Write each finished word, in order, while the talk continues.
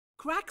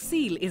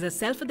CrackSeal is a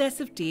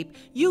self-adhesive tape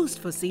used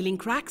for sealing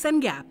cracks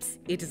and gaps.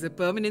 It is a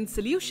permanent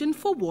solution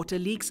for water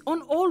leaks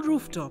on all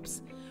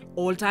rooftops,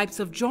 all types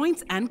of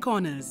joints and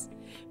corners,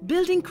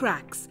 building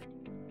cracks,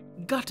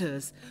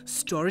 gutters,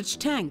 storage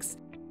tanks,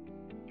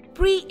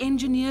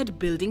 pre-engineered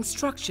building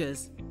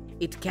structures.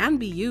 It can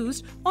be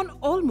used on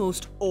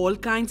almost all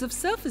kinds of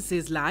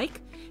surfaces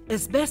like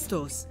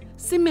asbestos,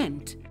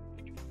 cement,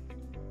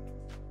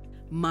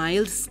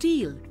 mild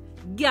steel,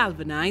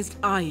 galvanized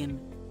iron,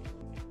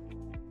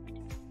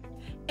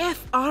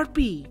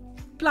 FRP,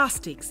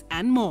 plastics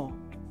and more.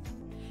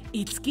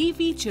 Its key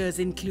features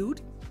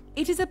include: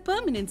 it is a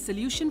permanent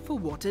solution for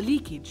water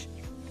leakage.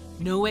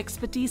 No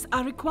expertise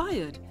are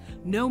required.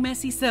 No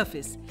messy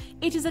surface.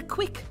 It is a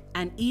quick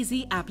and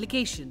easy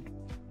application.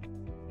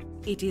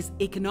 It is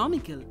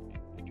economical.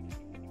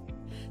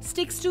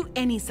 Sticks to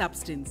any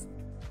substance.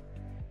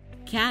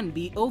 Can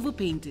be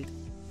overpainted.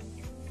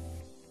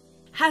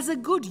 Has a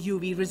good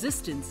UV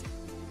resistance.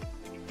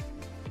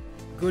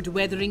 Good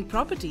weathering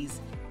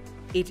properties.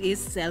 It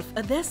is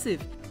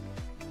self-adhesive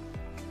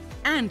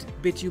and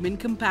bitumen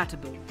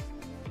compatible.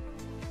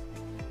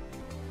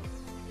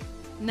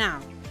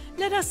 Now,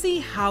 let us see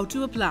how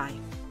to apply.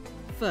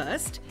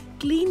 First,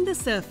 clean the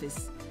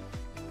surface.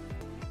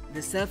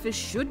 The surface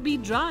should be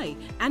dry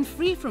and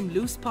free from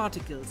loose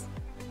particles.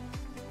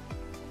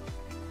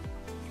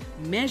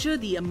 Measure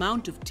the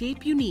amount of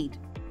tape you need.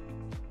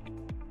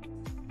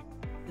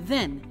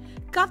 Then,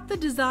 cut the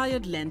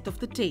desired length of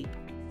the tape.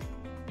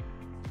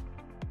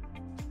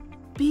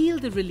 Peel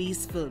the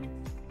release film.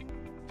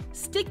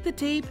 Stick the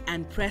tape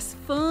and press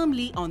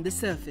firmly on the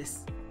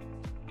surface.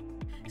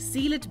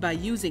 Seal it by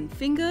using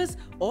fingers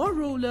or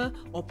roller,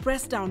 or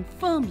press down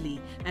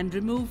firmly and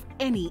remove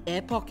any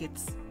air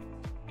pockets.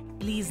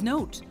 Please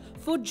note,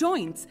 for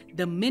joints,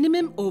 the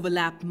minimum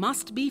overlap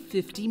must be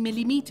 50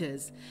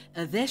 mm.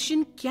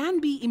 Adhesion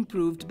can be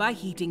improved by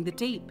heating the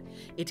tape.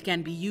 It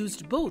can be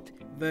used both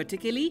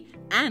vertically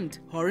and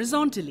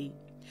horizontally.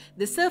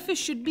 The surface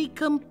should be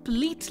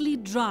completely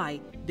dry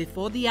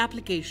before the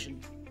application.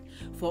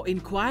 For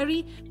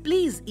inquiry,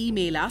 please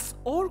email us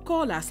or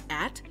call us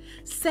at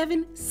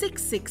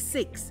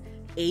 7666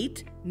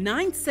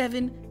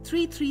 897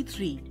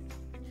 333.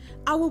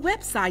 Our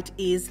website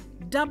is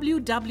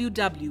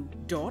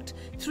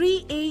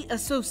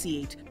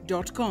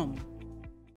www.3aassociate.com.